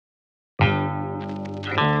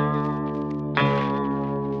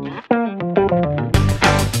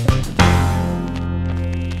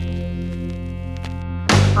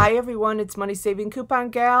Hi everyone, it's Money Saving Coupon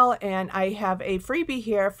Gal, and I have a freebie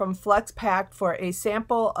here from Flexpack for a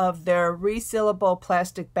sample of their resealable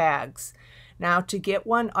plastic bags. Now, to get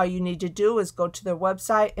one, all you need to do is go to their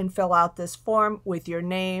website and fill out this form with your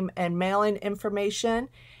name and mailing information,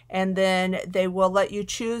 and then they will let you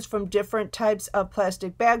choose from different types of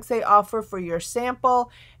plastic bags they offer for your sample,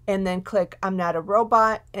 and then click I'm not a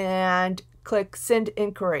robot and click send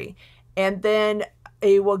inquiry. And then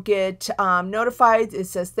you will get notified. It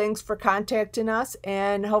says thanks for contacting us,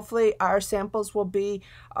 and hopefully our samples will be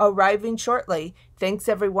arriving shortly. Thanks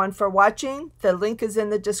everyone for watching. The link is in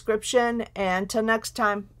the description, and until next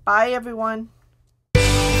time, bye everyone.